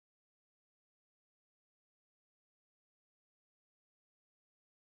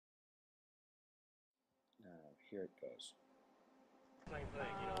here it goes. Same thing,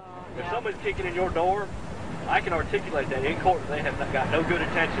 you know. If somebody's kicking in your door, I can articulate that in court they have got no good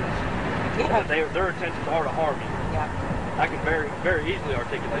intentions. That their intentions are to harm you. Yeah. I can very easily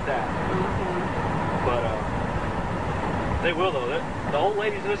articulate that. But they will though. The old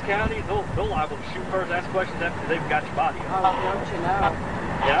ladies in this county, they'll liable to shoot first, ask questions after they've got your body. Oh, don't you know?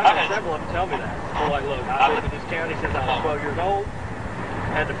 Yeah, I've had several of them tell me that. They're like, look, I've lived in this county since I was 12 years old.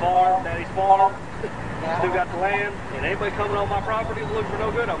 Had the farm, daddy's farm. Still got the land, and anybody coming on my property looking for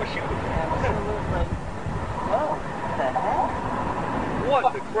no good, I'm gonna shoot them. Absolutely. Whoa, what the heck?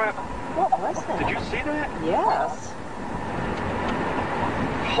 What the crap? What was that? Did you see that? Yes.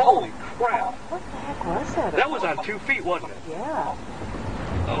 Holy crap. What the heck was that? That was on 2 feet, wasn't it? Yeah.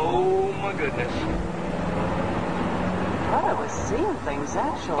 Oh my goodness. I thought I was seeing things,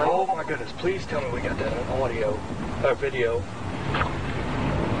 actually. Oh my goodness. Please tell me we got that on audio, or video.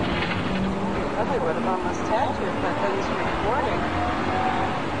 Probably would have almost tagged you if that thing's recording.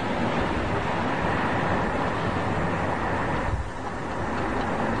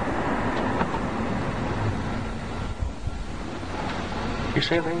 You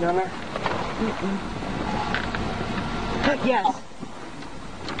see anything down there? Yes.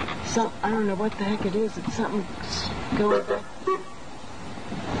 I don't know what the heck it is. It's something going back.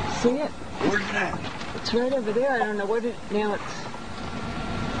 See it? Where's that? It's right over there. I don't know what it. Now it's.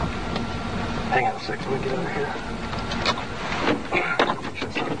 Hang on a second. Let me get over here.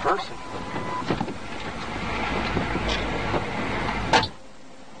 It's not a person.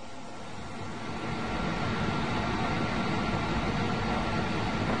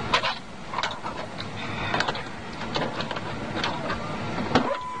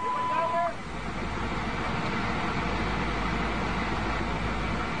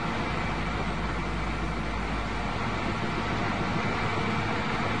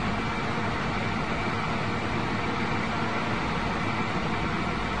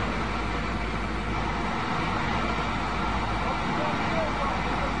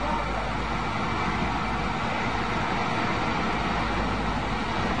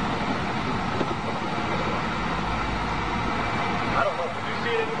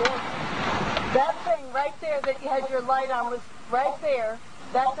 That thing right there that you had your light on was right there.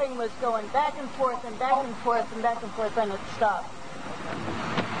 That thing was going back and forth and back and forth and back and forth, and it stopped.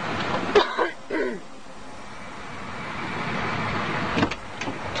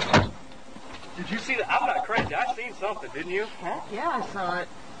 Did you see that? I'm not crazy. I seen something, didn't you? Heck yeah, I saw it.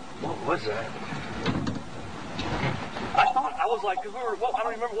 What was that? I was like, because I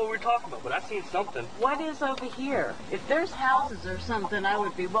don't remember what we were talking about, but I seen something. What is over here? If there's houses or something, I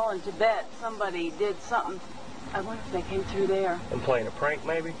would be willing to bet somebody did something. I wonder if they came through there. I'm playing a prank,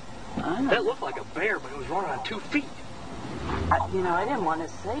 maybe? I don't know. That looked like a bear, but it was running on 2 feet. I didn't want to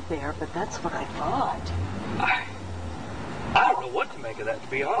say bear, but that's what I thought. I don't know what to make of that, to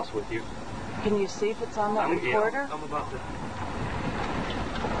be honest with you. Can you see if it's on that recorder? I'm about to...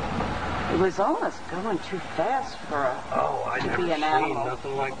 It was almost going too fast for I've never be an seen animal.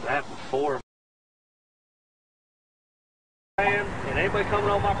 nothing like that before. And anybody coming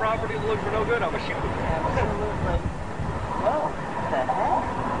on my property looking for no good, I'm gonna shoot them. Absolutely. Whoa, what the heck?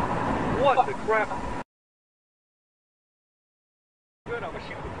 What the crap? Good, I'm gonna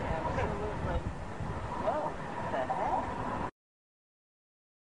shoot them. Absolutely. Whoa, what the heck?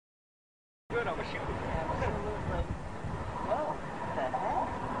 Good, I'm gonna shoot them.